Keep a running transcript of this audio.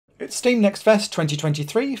It's Steam Next Fest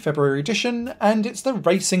 2023, February edition, and it's the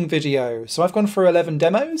racing video. So I've gone through 11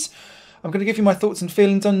 demos. I'm going to give you my thoughts and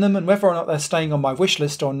feelings on them and whether or not they're staying on my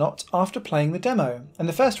wishlist or not after playing the demo. And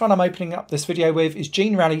the first one I'm opening up this video with is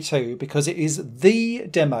Gene Rally 2 because it is the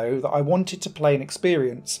demo that I wanted to play and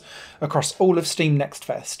experience across all of Steam Next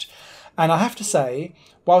Fest. And I have to say,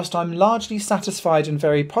 whilst I'm largely satisfied and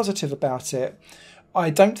very positive about it, I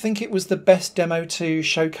don't think it was the best demo to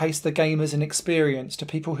showcase the game as an experience to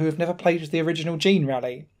people who have never played the original Gene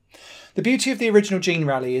Rally. The beauty of the original Gene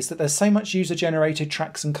Rally is that there's so much user-generated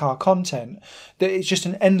tracks and car content that it's just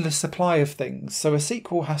an endless supply of things, so a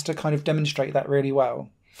sequel has to kind of demonstrate that really well.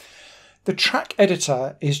 The track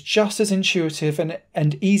editor is just as intuitive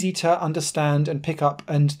and easy to understand and pick up,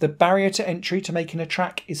 and the barrier to entry to making a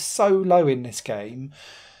track is so low in this game.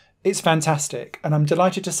 It's fantastic, and I'm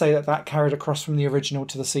delighted to say that that carried across from the original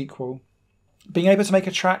to the sequel. Being able to make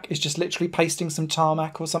a track is just literally pasting some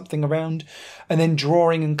tarmac or something around and then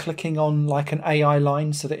drawing and clicking on like an AI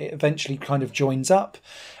line so that it eventually kind of joins up.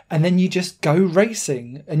 And then you just go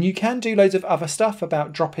racing. And you can do loads of other stuff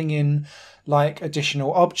about dropping in like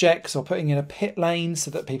additional objects or putting in a pit lane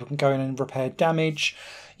so that people can go in and repair damage.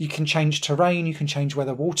 You can change terrain, you can change where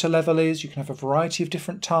the water level is, you can have a variety of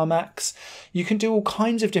different tarmacs. You can do all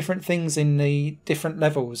kinds of different things in the different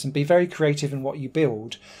levels and be very creative in what you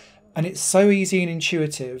build. And it's so easy and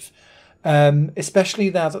intuitive, especially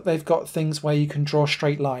now that they've got things where you can draw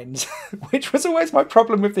straight lines, which was always my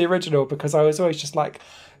problem with the original because I was always just like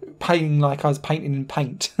painting like I was painting in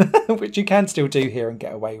paint, which you can still do here and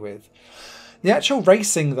get away with. The actual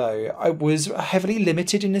racing, though, I was heavily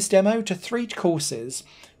limited in this demo to 3 courses,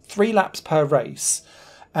 3 laps per race.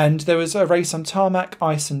 And there was a race on tarmac,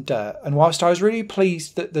 ice and dirt. And whilst I was really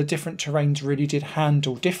pleased that the different terrains really did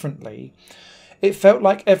handle differently, it felt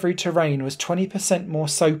like every terrain was 20% more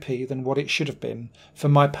soapy than what it should have been for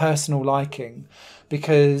my personal liking.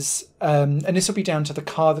 Because, and this will be down to the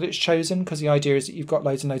car that it's chosen, because the idea is that you've got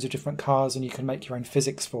loads and loads of different cars and you can make your own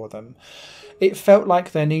physics for them. It felt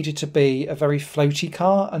like there needed to be a very floaty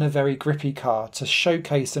car and a very grippy car to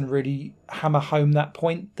showcase and really hammer home that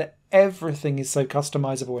point that everything is so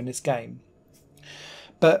customizable in this game.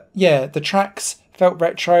 But yeah, the tracks felt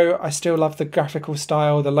retro. I still love the graphical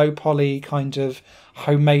style. The low poly kind of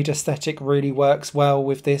homemade aesthetic really works well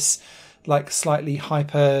with this like slightly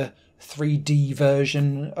hyper 3D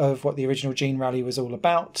version of what the original Gene Rally was all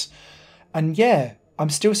about. And yeah, I'm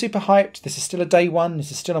still super hyped. This is still a day one.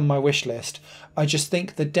 This is still on my wish list. I just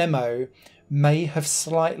think the demo may have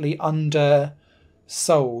slightly undersold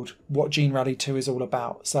what Gene Rally 2 is all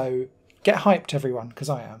about. So get hyped, everyone, because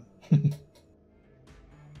I am.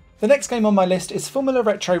 The next game on my list is Formula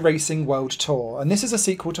Retro Racing World Tour, and this is a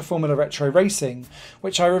sequel to Formula Retro Racing,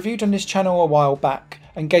 which I reviewed on this channel a while back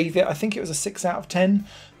and gave it, I think it was a 6 out of 10,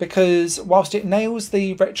 because whilst it nails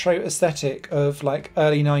the retro aesthetic of like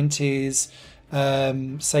early 90s,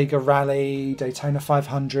 Sega Rally, Daytona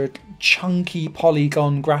 500, chunky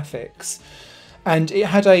polygon graphics, and it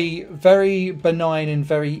had a very benign and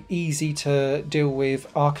very easy to deal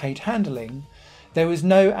with arcade handling, there was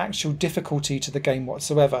no actual difficulty to the game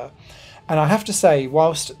whatsoever. And I have to say,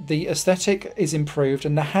 whilst the aesthetic is improved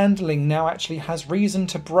and the handling now actually has reason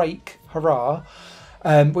to brake, hurrah,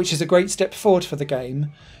 which is a great step forward for the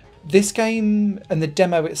game, this game and the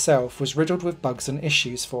demo itself was riddled with bugs and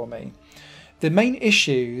issues for me. The main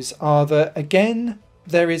issues are that, again,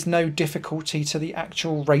 there is no difficulty to the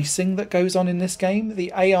actual racing that goes on in this game.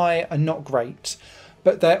 The AI are not great,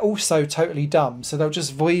 but they're also totally dumb. So they'll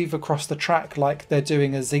just weave across the track like they're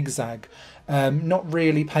doing a zigzag, not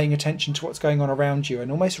really paying attention to what's going on around you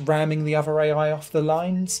and almost ramming the other AI off the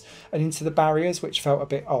lines and into the barriers, which felt a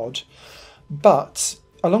bit odd. But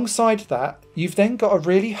alongside that, you've then got a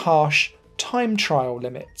really harsh time trial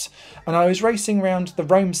limit. And I was racing around the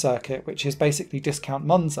Rome circuit, which is basically discount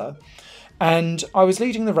Monza. And I was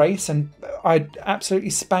leading the race and I'd absolutely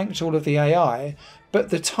spanked all of the AI, but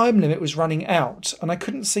the time limit was running out and I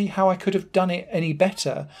couldn't see how I could have done it any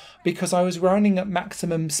better because I was running at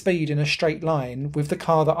maximum speed in a straight line with the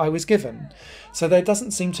car that I was given. So there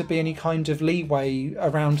doesn't seem to be any kind of leeway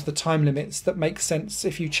around the time limits that makes sense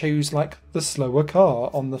if you choose like the slower car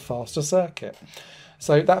on the faster circuit.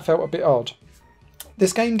 So that felt a bit odd.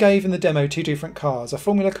 This game gave in the demo 2 different cars, a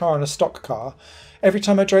Formula car and a stock car. Every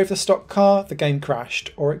time I drove the stock car, the game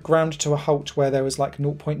crashed, or it ground to a halt where there was like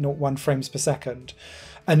 0.01 frames per second.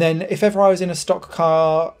 And then if ever I was in a stock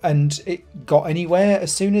car and it got anywhere,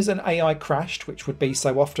 as soon as an AI crashed, which would be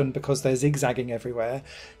so often because they're zigzagging everywhere,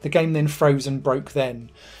 the game then froze and broke then.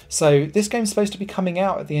 So this game's supposed to be coming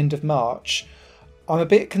out at the end of March. I'm a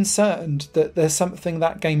bit concerned that there's something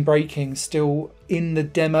that game breaking still in the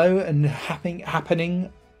demo and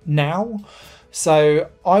happening now. So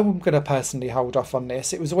I'm going to personally hold off on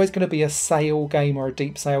this. It was always going to be a sail game or a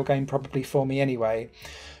deep sail game probably for me anyway.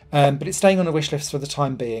 But it's staying on the wish list for the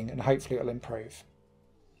time being, and hopefully it'll improve.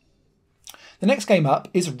 The next game up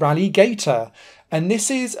is Rallygator, and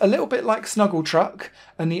this is a little bit like Snuggle Truck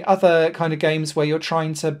and the other kind of games where you're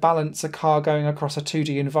trying to balance a car going across a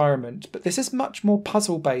 2D environment, but this is much more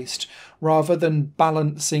puzzle based rather than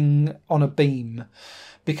balancing on a beam,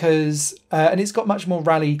 because and it's got much more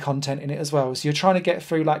rally content in it as well. So you're trying to get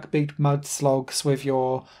through like big mud slogs with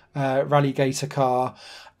your Rallygator car,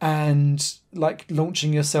 and like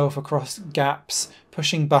launching yourself across gaps,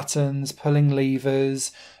 pushing buttons, pulling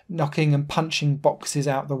levers, knocking and punching boxes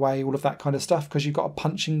out the way, all of that kind of stuff, because you've got a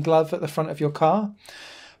punching glove at the front of your car.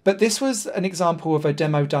 But this was an example of a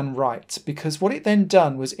demo done right, because what it then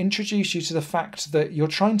done was introduce you to the fact that you're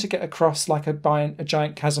trying to get across like a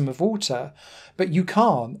giant chasm of water, but you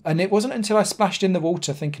can't. And it wasn't until I splashed in the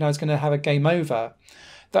water thinking I was going to have a game over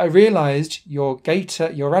that I realised your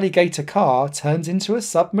Rallygator car turns into a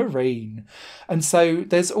submarine. And so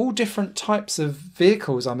there's all different types of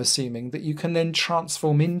vehicles, I'm assuming, that you can then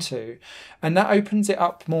transform into. And that opens it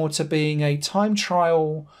up more to being a time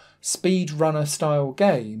trial speedrunner style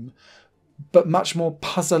game, but much more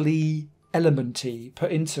puzzly, elementy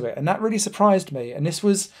put into it. And that really surprised me. And this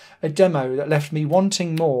was a demo that left me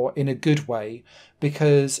wanting more in a good way,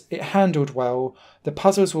 because it handled well, the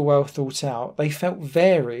puzzles were well thought out, they felt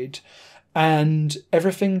varied, and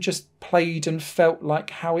everything just played and felt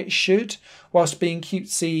like how it should, whilst being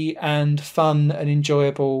cutesy and fun and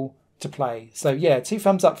enjoyable to play. So yeah, 2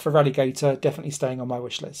 thumbs up for Rallygator, definitely staying on my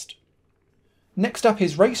wish list. Next up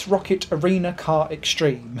is Race Rocket Arena Car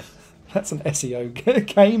Extreme. That's an SEO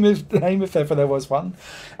game, if ever there was one.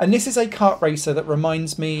 And this is a kart racer that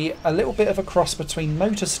reminds me a little bit of a cross between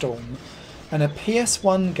MotorStorm and a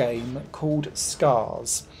PS1 game called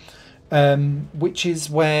Scars, which is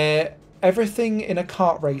where everything in a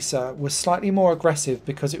kart racer was slightly more aggressive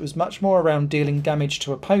because it was much more around dealing damage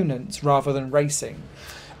to opponents rather than racing.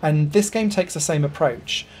 And this game takes the same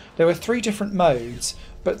approach. There were 3 different modes,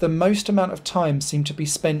 but the most amount of time seemed to be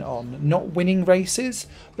spent on not winning races,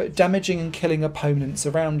 but damaging and killing opponents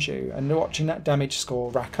around you and watching that damage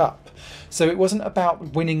score rack up. So it wasn't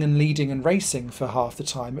about winning and leading and racing for half the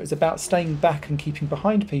time, it was about staying back and keeping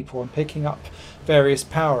behind people and picking up various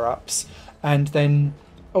power-ups. And then,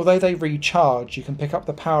 although they recharge, you can pick up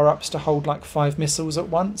the power-ups to hold like 5 missiles at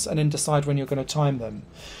once and then decide when you're going to time them.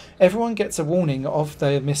 Everyone gets a warning of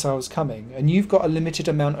the missiles coming, and you've got a limited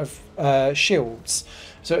amount of shields.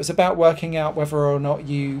 So it's about working out whether or not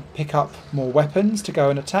you pick up more weapons to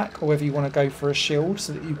go and attack, or whether you want to go for a shield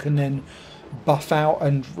so that you can then buff out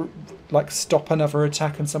and like stop another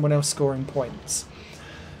attack and someone else scoring points.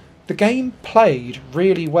 The game played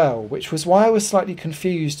really well, which was why I was slightly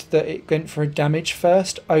confused that it went for a damage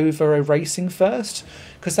first over a racing first,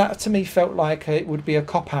 because that to me felt like it would be a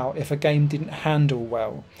cop-out if a game didn't handle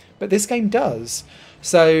well. But this game does.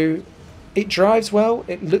 So it drives well,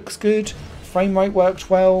 it looks good, frame rate worked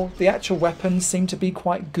well, the actual weapons seem to be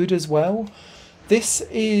quite good as well. This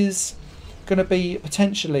is going to be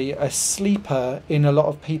potentially a sleeper in a lot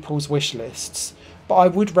of people's wish lists, but I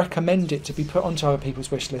would recommend it to be put onto other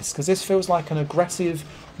people's wish lists, because this feels like an aggressive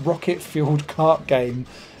rocket-fueled kart game,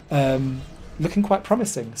 looking quite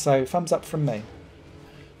promising, so thumbs up from me.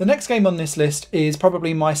 The next game on this list is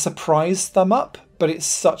probably my surprise thumb up, but it's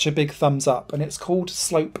such a big thumbs up, and it's called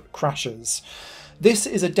Slopecrashers. This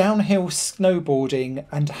is a downhill snowboarding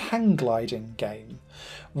and hang gliding game,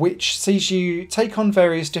 which sees you take on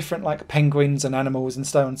various different like penguins and animals and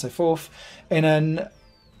so on and so forth in an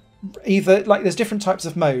either like there's different types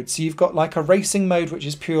of modes. So you've got like a racing mode, which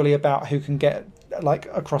is purely about who can get like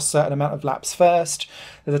across a certain amount of laps first.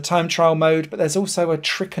 There's a time trial mode, but there's also a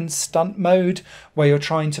trick and stunt mode where you're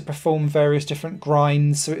trying to perform various different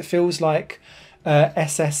grinds. So it feels like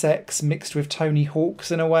SSX mixed with Tony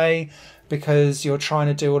Hawk's in a way, because you're trying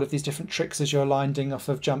to do all of these different tricks as you're landing off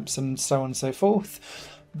of jumps and so on and so forth.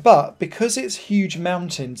 But because it's huge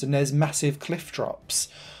mountains and there's massive cliff drops,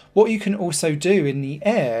 what you can also do in the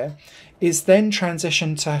air is then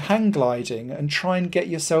transition to hang gliding and try and get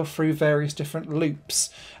yourself through various different loops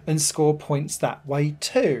and score points that way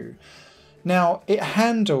too. Now, it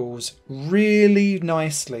handles really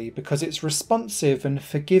nicely because it's responsive and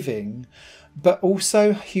forgiving, but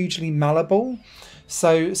also hugely malleable.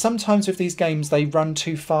 So sometimes with these games they run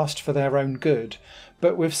too fast for their own good,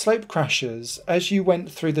 but with Slopecrashers, as you went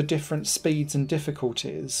through the different speeds and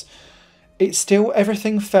difficulties, it still,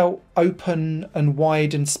 everything felt open and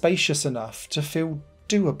wide and spacious enough to feel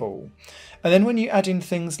doable. And then when you add in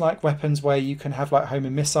things like weapons where you can have like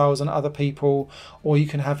homing missiles on other people, or you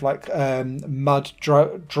can have like mud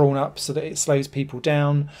drawn up so that it slows people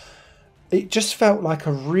down, it just felt like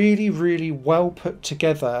a really, really well put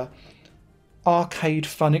together arcade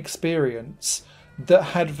fun experience that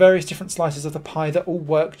had various different slices of the pie that all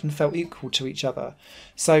worked and felt equal to each other.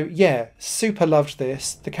 So yeah, super loved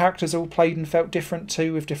this. The characters all played and felt different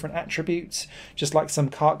too, with different attributes, just like some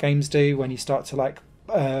kart games do when you start to like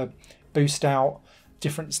boost out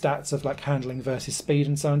different stats of like handling versus speed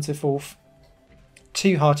and so on and so forth.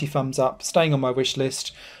 2 hearty thumbs up, staying on my wish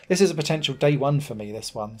list. This is a potential day one for me,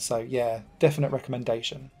 this one, so yeah, definite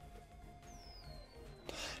recommendation.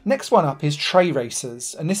 Next one up is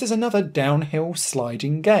Trayracers, and this is another downhill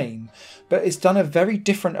sliding game, but it's done a very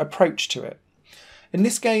different approach to it. In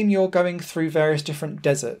this game, you're going through various different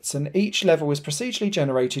deserts, and each level is procedurally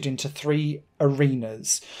generated into 3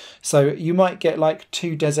 arenas. So you might get like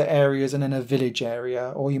 2 desert areas and then a village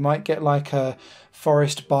area, or you might get like a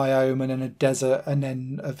forest biome and then a desert and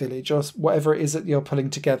then a village, or whatever it is that you're pulling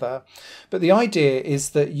together. But the idea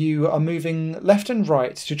is that you are moving left and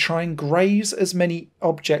right to try and graze as many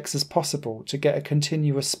objects as possible to get a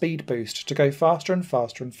continuous speed boost to go faster and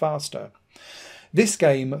faster and faster. This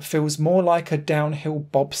game feels more like a downhill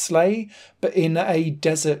bobsleigh, but in a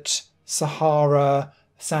desert Sahara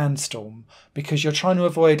sandstorm, because you're trying to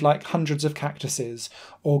avoid like hundreds of cactuses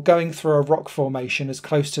or going through a rock formation as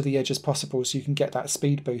close to the edge as possible so you can get that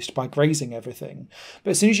speed boost by grazing everything.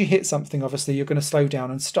 But as soon as you hit something, obviously you're going to slow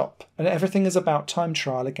down and stop, and everything is about time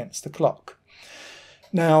trial against the clock.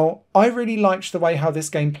 Now, I really liked the way how this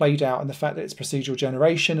game played out and the fact that it's procedural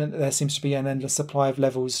generation and that there seems to be an endless supply of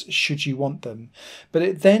levels should you want them. But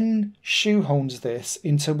it then shoehorns this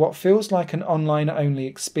into what feels like an online-only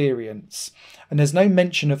experience. And there's no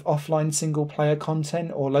mention of offline single-player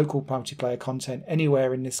content or local multiplayer content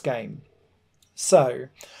anywhere in this game. So,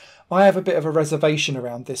 I have a bit of a reservation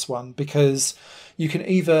around this one, because you can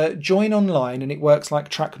either join online and it works like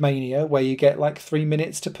Trackmania, where you get like 3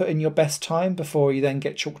 minutes to put in your best time before you then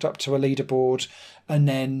get chalked up to a leaderboard, and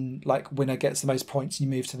then like winner gets the most points and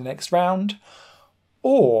you move to the next round.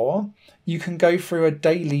 Or you can go through a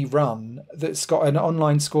daily run that's got an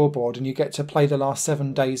online scoreboard and you get to play the last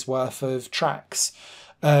 7 days worth of tracks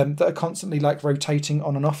that are constantly like rotating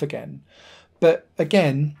on and off again. But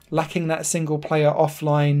again, lacking that single player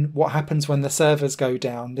offline, what happens when the servers go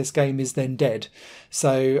down, this game is then dead.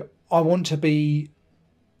 So I want to be,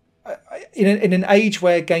 in an age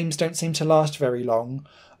where games don't seem to last very long,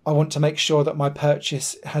 I want to make sure that my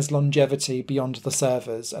purchase has longevity beyond the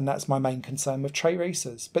servers, and that's my main concern with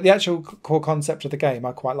Trayracers. But the actual core concept of the game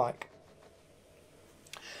I quite like.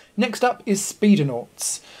 Next up is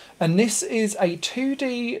Speedonauts, and this is a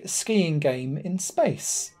 2D skiing game in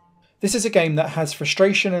space. This is a game that has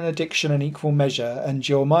frustration and addiction in equal measure, and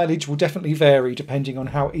your mileage will definitely vary depending on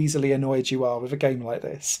how easily annoyed you are with a game like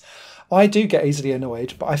this. I do get easily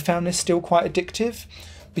annoyed, but I found this still quite addictive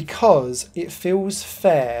because it feels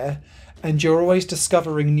fair and you're always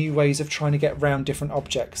discovering new ways of trying to get around different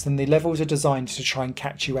objects, and the levels are designed to try and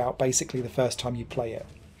catch you out basically the first time you play it.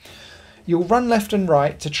 You'll run left and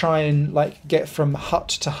right to try and like get from hut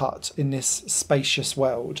to hut in this spacious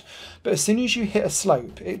world. But as soon as you hit a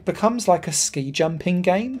slope, it becomes like a ski jumping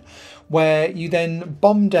game where you then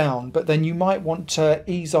bomb down, but then you might want to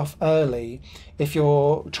ease off early if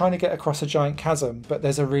you're trying to get across a giant chasm, but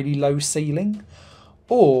there's a really low ceiling.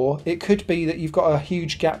 Or it could be that you've got a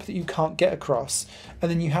huge gap that you can't get across,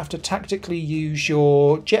 and then you have to tactically use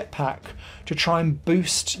your jetpack to try and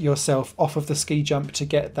boost yourself off of the ski jump to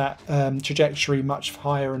get that trajectory much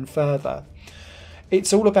higher and further.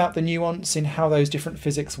 It's all about the nuance in how those different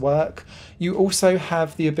physics work. You also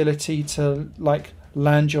have the ability to like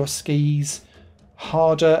land your skis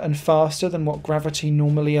harder and faster than what gravity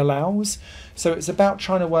normally allows. So it's about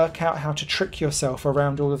trying to work out how to trick yourself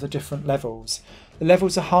around all of the different levels. The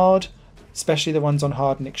levels are hard, especially the ones on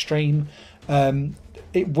hard and extreme.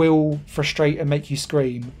 It will frustrate and make you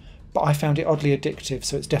scream, but I found it oddly addictive,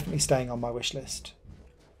 so it's definitely staying on my wish list.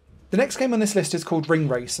 The next game on this list is called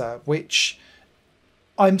Ringracer, which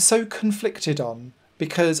I'm so conflicted on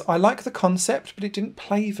because I like the concept, but it didn't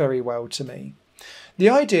play very well to me. The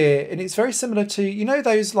idea, and it's very similar to, you know,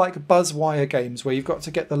 those like buzz wire games where you've got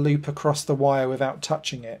to get the loop across the wire without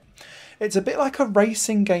touching it. It's a bit like a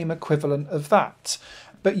racing game equivalent of that,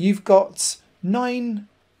 but you've got 9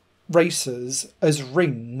 racers as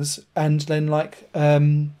rings and then like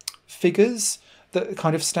figures that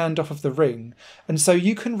kind of stand off of the ring. And so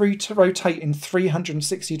you can rotate in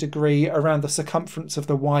 360-degree around the circumference of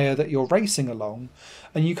the wire that you're racing along,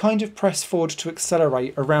 and you kind of press forward to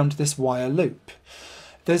accelerate around this wire loop.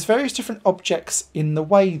 There's various different objects in the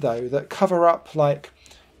way though that cover up like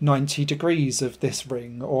 90 degrees of this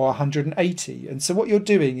ring or 180, and so what you're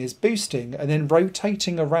doing is boosting and then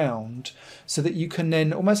rotating around so that you can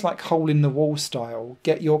then, almost like hole in the wall style,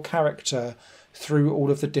 get your character through all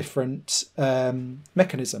of the different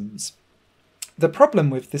mechanisms. The problem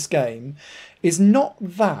with this game is not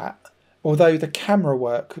that, although the camera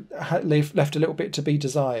work left a little bit to be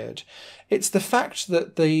desired, it's the fact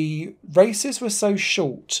that the races were so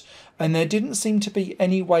short and there didn't seem to be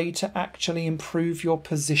any way to actually improve your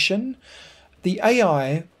position. The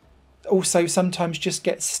AI also sometimes just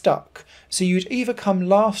gets stuck, so you'd either come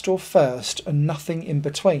last or first and nothing in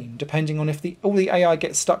between, depending on if all the AI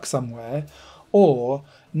gets stuck somewhere, or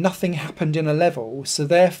nothing happened in a level, so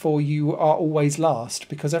therefore you are always last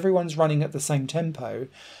because everyone's running at the same tempo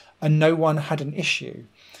and no one had an issue.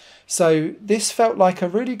 So this felt like a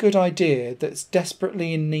really good idea that's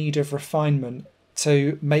desperately in need of refinement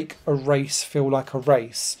to make a race feel like a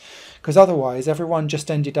race, because otherwise everyone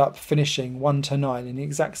just ended up finishing 1 to 9 in the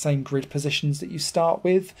exact same grid positions that you start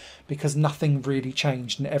with, because nothing really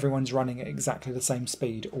changed and everyone's running at exactly the same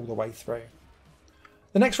speed all the way through.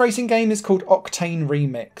 The next racing game is called Octane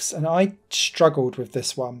Remix, and I struggled with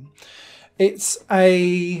this one. It's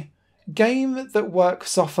a game that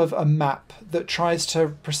works off of a map that tries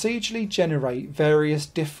to procedurally generate various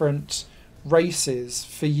different races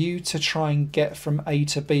for you to try and get from A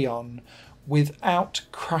to B on without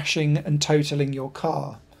crashing and totaling your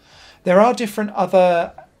car. There are different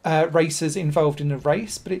other racers involved in the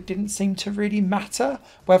race, but it didn't seem to really matter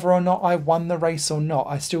whether or not I won the race or not.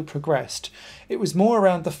 I still progressed. It was more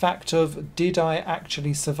around the fact of, did I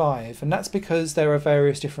actually survive? And that's because there are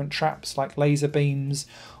various different traps like laser beams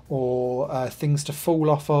or things to fall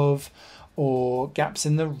off of, or gaps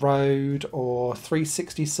in the road, or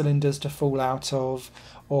 360 cylinders to fall out of,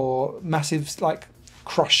 or massive like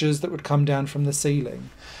crushers that would come down from the ceiling.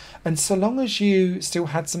 And so long as you still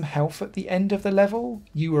had some health at the end of the level,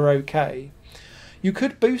 you were okay. You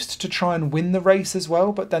could boost to try and win the race as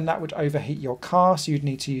well, but then that would overheat your car, so you'd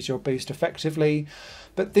need to use your boost effectively.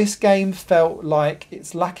 But this game felt like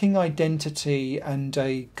it's lacking identity and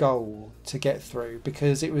a goal to get through,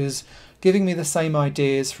 because it was giving me the same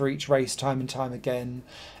ideas for each race time and time again.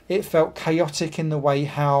 It felt chaotic in the way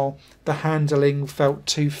how the handling felt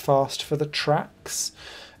too fast for the tracks.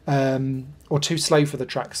 Or too slow for the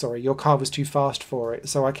track, sorry. Your car was too fast for it,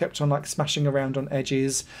 so I kept on like smashing around on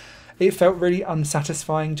edges. It felt really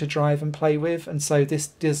unsatisfying to drive and play with, and so this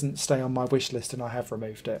doesn't stay on my wish list and I have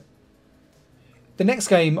removed it. The next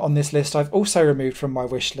game on this list I've also removed from my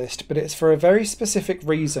wish list, but it's for a very specific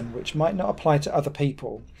reason which might not apply to other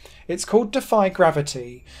people. It's called Defi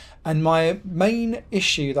Gravity, and my main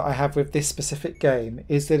issue that I have with this specific game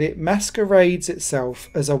is that it masquerades itself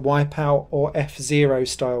as a Wipeout or F-Zero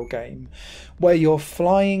style game, where you're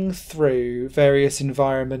flying through various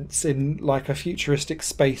environments in like a futuristic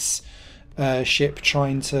space ship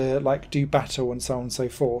trying to like do battle and so on and so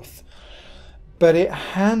forth. But it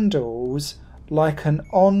handles like an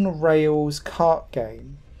on-rails kart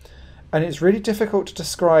game, and it's really difficult to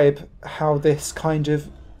describe how this kind of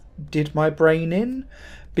did my brain in,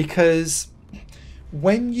 because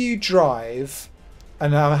when you drive,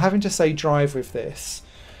 and I'm having to say drive with this,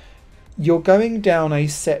 you're going down a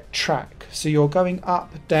set track, so you're going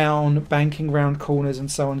up, down, banking round corners and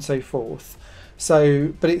so on and so forth.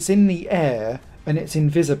 So, but it's in the air and it's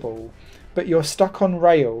invisible, but you're stuck on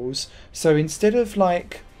rails, so instead of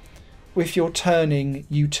like, if you're turning,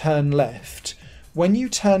 you turn left. When you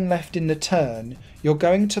turn left in the turn, you're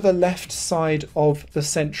going to the left side of the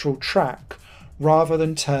central track rather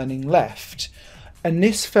than turning left. And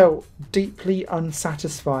this felt deeply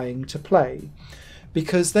unsatisfying to play,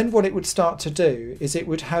 because then what it would start to do is it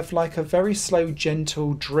would have like a very slow,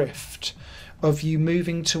 gentle drift of you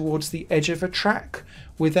moving towards the edge of a track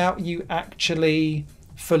without you actually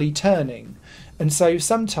fully turning. And so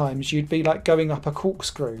sometimes you'd be like going up a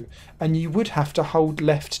corkscrew and you would have to hold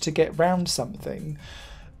left to get round something.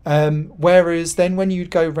 Whereas then when you'd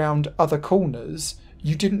go round other corners,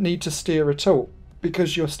 you didn't need to steer at all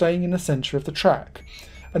because you're staying in the centre of the track.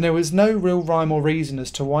 And there was no real rhyme or reason as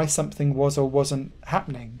to why something was or wasn't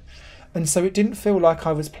happening. And so it didn't feel like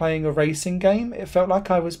I was playing a racing game. It felt like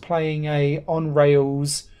I was playing a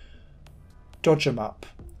on-rails dodge 'em up.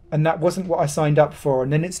 and that wasn't what I signed up for,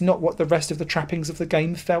 and then it's not what the rest of the trappings of the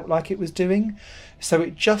game felt like it was doing. So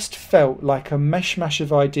it just felt like a mishmash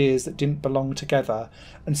of ideas that didn't belong together,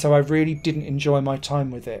 and so I really didn't enjoy my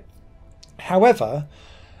time with it. However,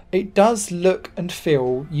 it does look and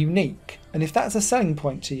feel unique, and if that's a selling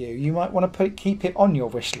point to you, you might want to keep it on your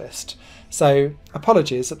wish list. So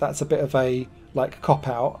apologies that that's a bit of a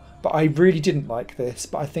cop-out, but I really didn't like this,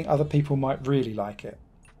 but I think other people might really like it.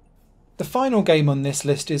 The final game on this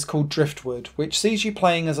list is called Driftwood, which sees you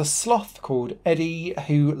playing as a sloth called Eddie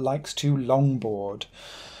who likes to longboard.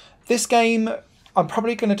 This game I'm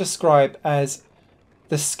probably going to describe as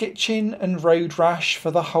the skitching and road rash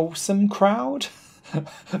for the wholesome crowd.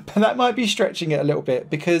 But that might be stretching it a little bit,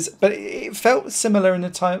 but it felt similar in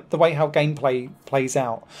the way how gameplay plays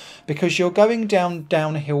out, because you're going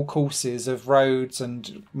downhill courses of roads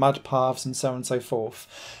and mud paths and so on and so forth,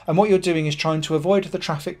 and what you're doing is trying to avoid the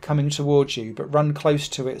traffic coming towards you but run close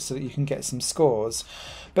to it so that you can get some scores,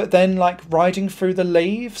 but then riding through the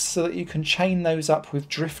leaves so that you can chain those up with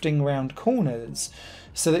drifting round corners,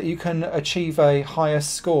 so that you can achieve a higher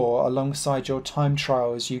score alongside your time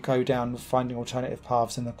trial as you go down finding alternative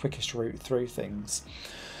paths and the quickest route through things.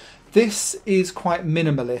 This is quite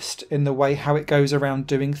minimalist in the way how it goes around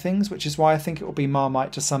doing things, which is why I think it will be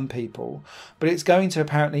Marmite to some people, but it's going to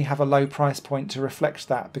apparently have a low price point to reflect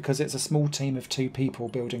that, because it's a small team of 2 people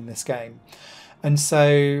building this game. And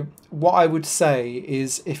so what I would say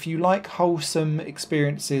is, if you like wholesome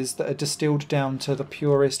experiences that are distilled down to the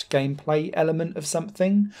purest gameplay element of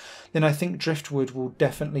something, then I think Driftwood will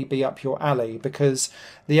definitely be up your alley, because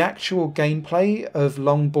the actual gameplay of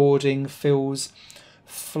longboarding feels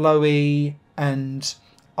flowy and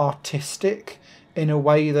artistic in a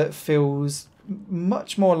way that feels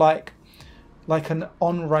much more like an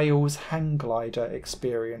on-rails hang glider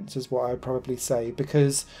experience, is what I would probably say,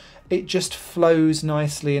 because it just flows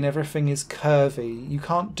nicely and everything is curvy. You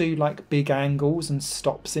can't do big angles and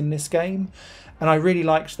stops in this game, and I really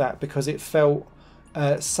liked that because it felt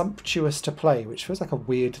sumptuous to play, which feels like a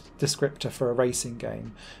weird descriptor for a racing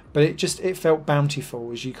game, but it felt bountiful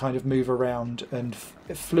as you kind of move around, and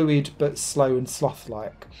fluid but slow and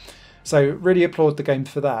sloth-like. So really applaud the game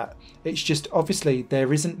for that. It's just, obviously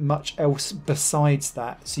there isn't much else besides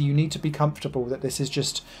that, so you need to be comfortable that this is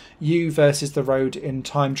just you versus the road in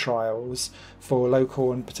time trials for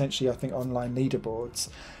local and potentially I think online leaderboards,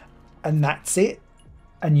 and that's it,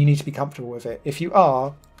 and you need to be comfortable with it. If you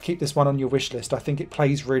are, keep this one on your wish list. I think it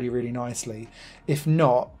plays really, really nicely. If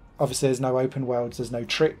not, obviously there's no open worlds, there's no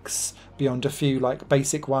tricks beyond a few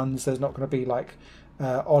basic ones, there's not going to be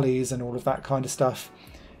ollies and all of that kind of stuff,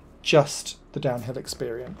 just the downhill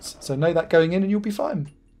experience. So know that going in and you'll be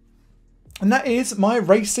fine. And that is my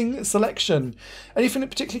racing selection. Anything that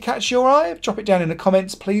particularly catches your eye, drop it down in the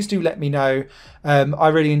comments. Please do let me know. I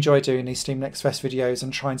really enjoy doing these Steam Next Fest videos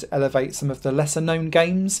and trying to elevate some of the lesser known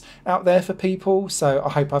games out there for people. So I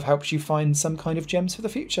hope I've helped you find some kind of gems for the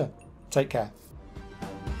future. Take care.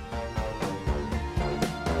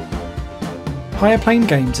 Higher Plane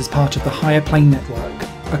Games is part of the Higher Plane Network,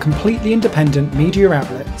 a completely independent media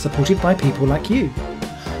outlet supported by people like you.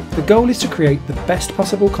 The goal is to create the best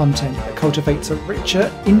possible content that cultivates a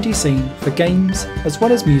richer indie scene for games as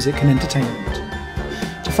well as music and entertainment.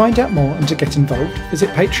 To find out more and to get involved, visit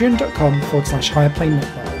patreon.com/higherplane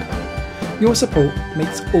network. Your support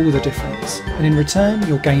makes all the difference, and in return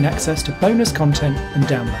you'll gain access to bonus content and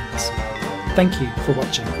downloads. Thank you for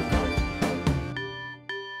watching.